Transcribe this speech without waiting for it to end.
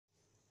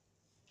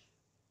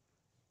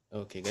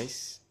Okay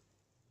guys,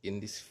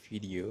 in this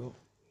video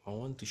I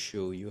want to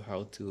show you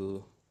how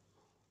to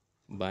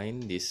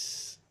bind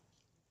this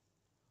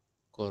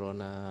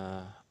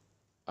Corona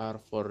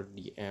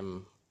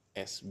R4DM-SB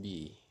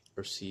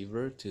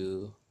receiver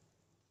to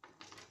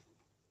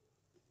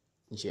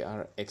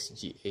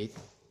XG8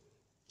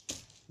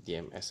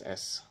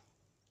 DMSS,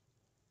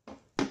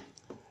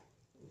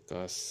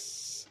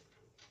 because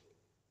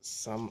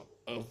some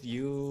of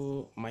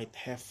you might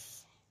have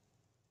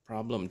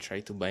problem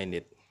try to bind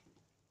it.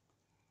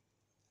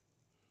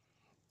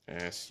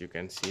 As you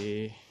can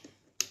see,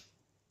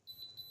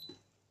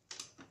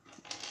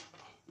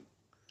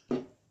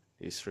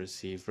 this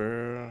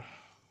receiver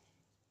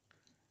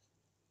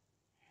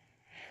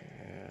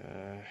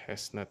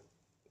has not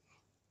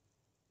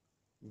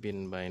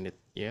been binded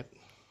yet.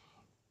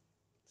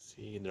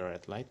 See the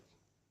red light.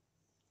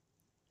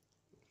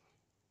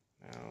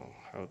 Now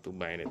how to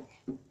bind it?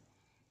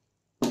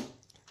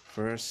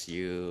 First,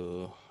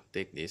 you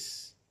take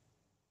this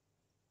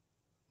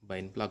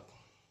bind plug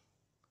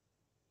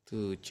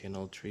to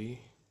channel 3,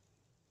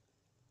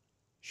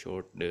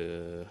 short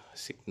the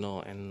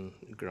signal and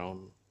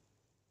ground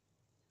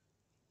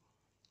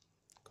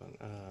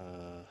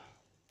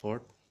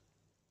port.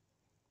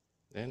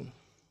 Then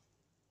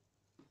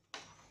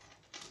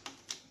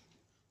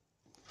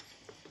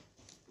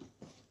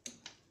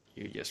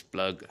you just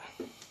plug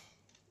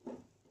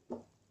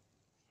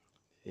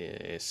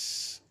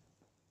this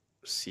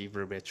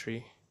receiver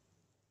battery,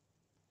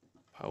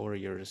 power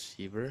your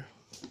receiver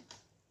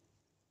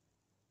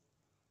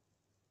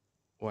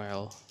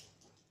while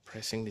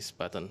pressing this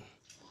button,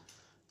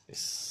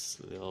 this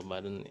little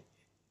button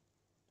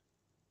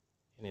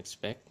in its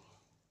back.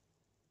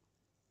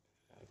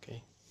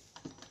 Okay,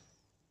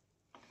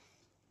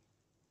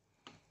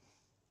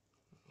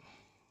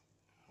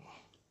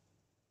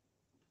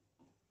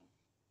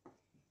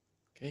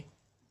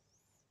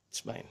 it's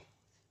fine.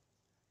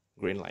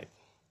 Green light.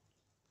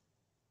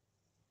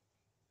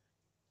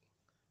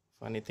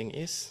 Funny thing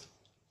is,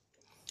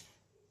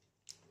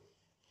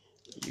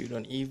 you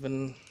don't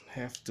even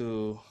have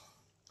to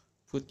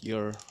put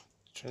your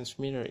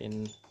transmitter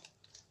in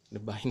the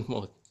bind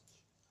mode.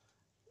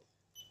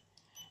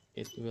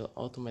 It will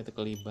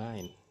automatically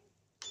bind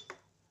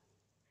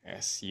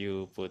as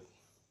you put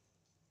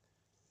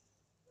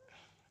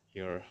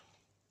your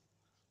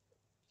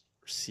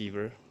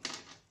receiver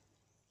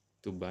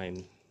to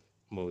bind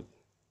mode.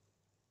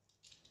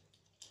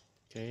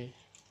 Okay,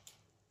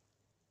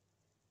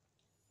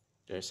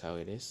 that's how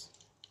it is.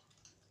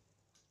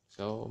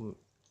 So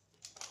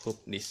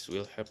hope this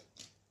will help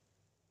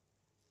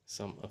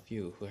some of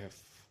you who have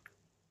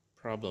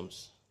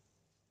problems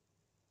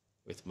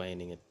with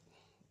binding it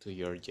to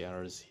your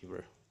JR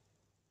receiver.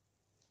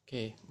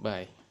 Okay,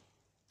 bye.